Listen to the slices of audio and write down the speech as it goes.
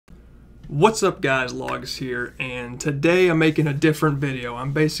What's up guys, Logz here, and today I'm making a different video.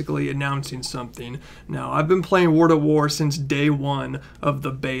 I'm basically announcing something. Now, I've been playing WaW since day one of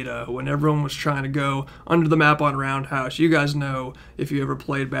the beta, when everyone was trying to go under the map on Roundhouse. You guys know if you ever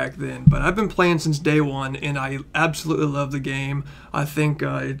played back then, but I've been playing since day one, and I absolutely love the game. I think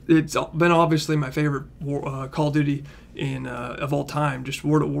it's been obviously my favorite Call of Duty of all time. Just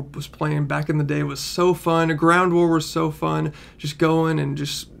WaW was playing back in the day was so fun. Ground War was so fun, just going and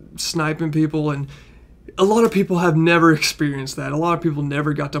just sniping people, and a lot of people have never experienced that. A lot of people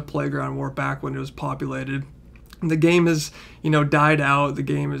never got to play Ground War back when it was populated. And the game has, died out. The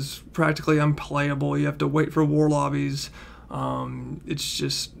game is practically unplayable. You have to wait for war lobbies. It's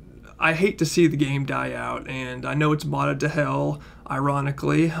just, I hate to see the game die out, and I know it's modded to hell,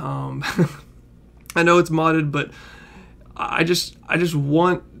 ironically. I know it's modded, but I just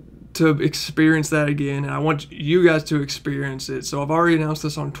want to experience that again, and I want you guys to experience it. So I've already announced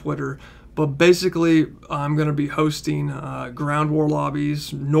this on Twitter, but basically I'm going to be hosting Ground War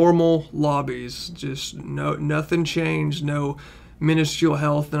lobbies, normal lobbies, just nothing changed, no minuscule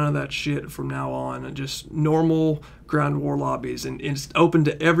health, none of that shit from now on, just normal Ground War lobbies, and it's open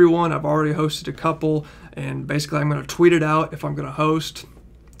to everyone. I've already hosted a couple, and basically I'm going to tweet it out if I'm going to host,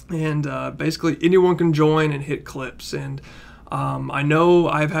 and basically anyone can join and hit clips. And I know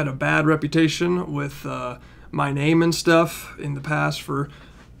I've had a bad reputation with my name and stuff in the past for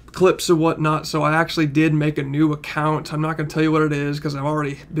clips and whatnot, so I actually did make a new account. I'm not going to tell you what it is because I've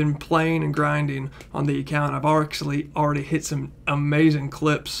already been playing and grinding on the account. I've actually already hit some amazing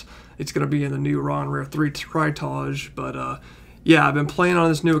clips. It's going to be in the new Ron Rare 3 Tritage, but yeah, I've been playing on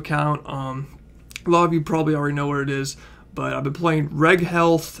this new account. A lot of you probably already know where it is, but I've been playing Reg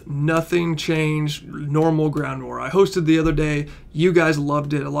Health, nothing changed, normal Ground War. I hosted the other day. You guys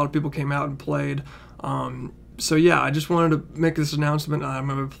loved it. A lot of people came out and played. So yeah, I just wanted to make this announcement. I'm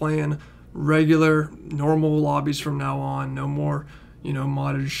going to be playing regular, normal lobbies from now on. No more,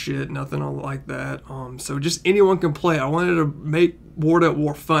 modded shit, nothing like that. So just anyone can play. I wanted to make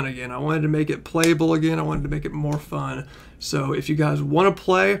WaW fun again. I wanted to make it playable again. I wanted to make it more fun. So if you guys want to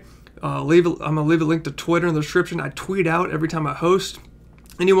play, I'm going to leave a link to Twitter in the description. I tweet out every time I host.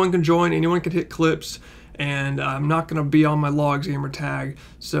 Anyone can join, anyone can hit clips, and I'm not going to be on my Logz gamer tag.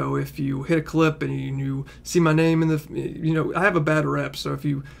 So if you hit a clip and you see my name in the, I have a bad rep, so if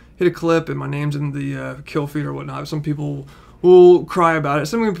you hit a clip and my name's in the kill feed or whatnot, some people will cry about it.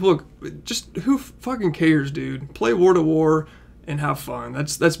 Some people, just who fucking cares, dude? Play WaW and have fun.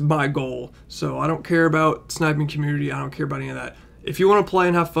 That's my goal. So I don't care about sniping community. I don't care about any of that. If you want to play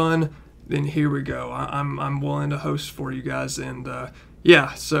and have fun, then here we go. I'm willing to host for you guys, and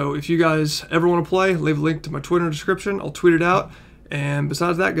yeah, so if you guys ever want to play, leave a link to my Twitter description. I'll tweet it out, and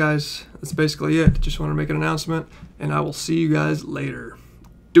besides that, guys, that's basically it. Just want to make an announcement, and I will see you guys later.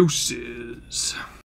 Deuces.